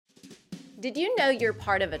Did you know you're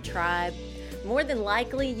part of a tribe? More than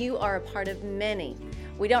likely, you are a part of many.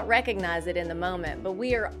 We don't recognize it in the moment, but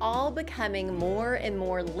we are all becoming more and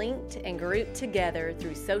more linked and grouped together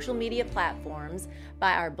through social media platforms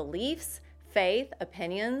by our beliefs, faith,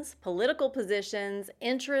 opinions, political positions,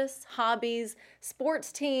 interests, hobbies,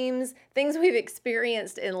 sports teams, things we've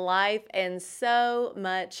experienced in life, and so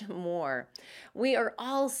much more. We are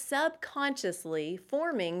all subconsciously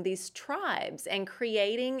forming these tribes and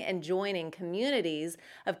creating and joining communities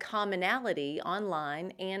of commonality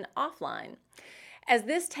online and offline. As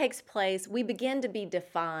this takes place, we begin to be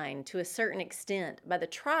defined to a certain extent by the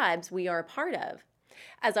tribes we are a part of.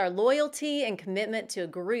 As our loyalty and commitment to a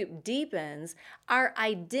group deepens, our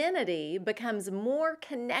identity becomes more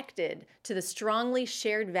connected to the strongly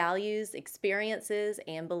shared values, experiences,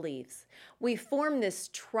 and beliefs. We form this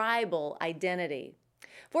tribal identity.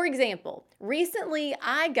 For example, recently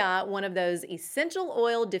I got one of those essential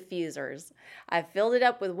oil diffusers. I filled it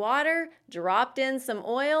up with water, dropped in some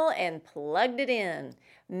oil, and plugged it in.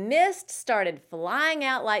 Mist started flying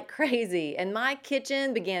out like crazy, and my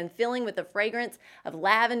kitchen began filling with the fragrance of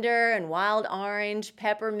lavender and wild orange,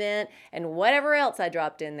 peppermint, and whatever else I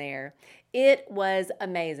dropped in there. It was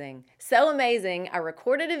amazing. So amazing, I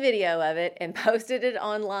recorded a video of it and posted it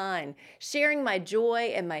online, sharing my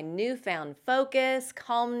joy and my newfound focus,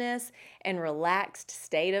 calmness, and relaxed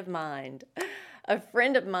state of mind. A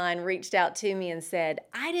friend of mine reached out to me and said,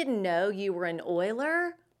 "I didn't know you were an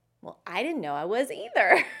oiler." Well, I didn't know I was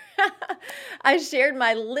either. I shared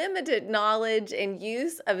my limited knowledge and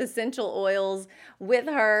use of essential oils with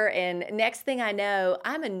her, and next thing I know,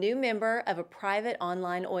 I'm a new member of a private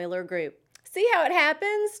online oiler group. See how it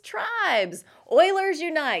happens? Tribes, Oilers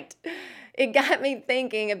unite. It got me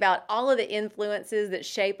thinking about all of the influences that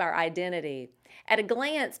shape our identity. At a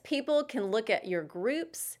glance, people can look at your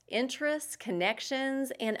groups, interests,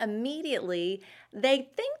 connections, and immediately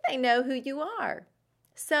they think they know who you are.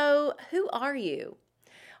 So, who are you?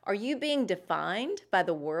 Are you being defined by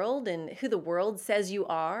the world and who the world says you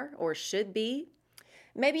are or should be?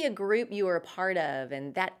 Maybe a group you are a part of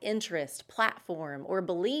and that interest, platform, or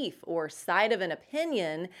belief or side of an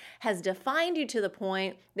opinion has defined you to the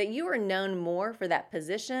point that you are known more for that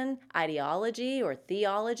position, ideology, or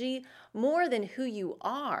theology more than who you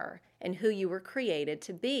are and who you were created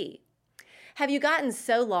to be. Have you gotten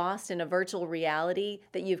so lost in a virtual reality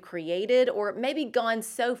that you've created, or maybe gone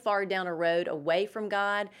so far down a road away from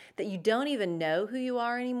God that you don't even know who you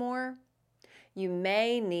are anymore? You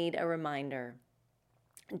may need a reminder.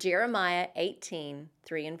 Jeremiah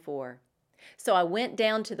 18:3-4. So I went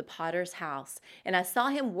down to the potter's house, and I saw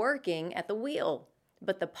him working at the wheel,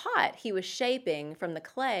 but the pot he was shaping from the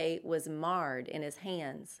clay was marred in his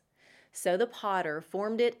hands. So the potter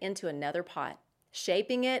formed it into another pot,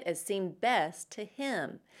 shaping it as seemed best to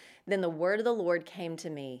him. Then the word of the Lord came to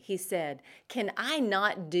me. He said, "Can I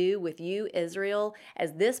not do with you, Israel,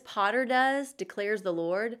 as this potter does, declares the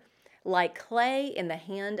Lord? Like clay in the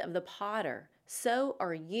hand of the potter, so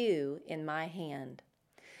are you in my hand."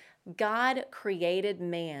 God created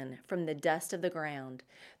man from the dust of the ground.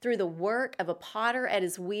 Through the work of a potter at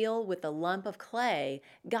his wheel with a lump of clay,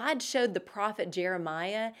 God showed the prophet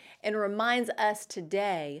Jeremiah and reminds us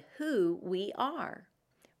today who we are.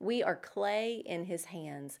 We are clay in his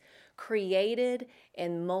hands, created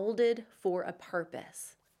and molded for a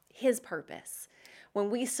purpose, his purpose. When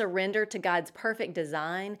we surrender to God's perfect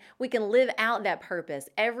design, we can live out that purpose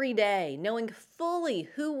every day, knowing fully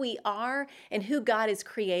who we are and who God is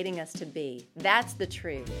creating us to be. That's the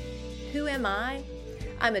truth. Who am I?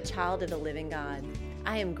 I'm a child of the living God.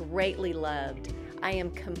 I am greatly loved. I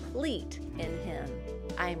am complete in him.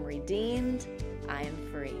 I am redeemed. I am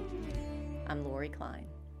free. I'm Lori Klein.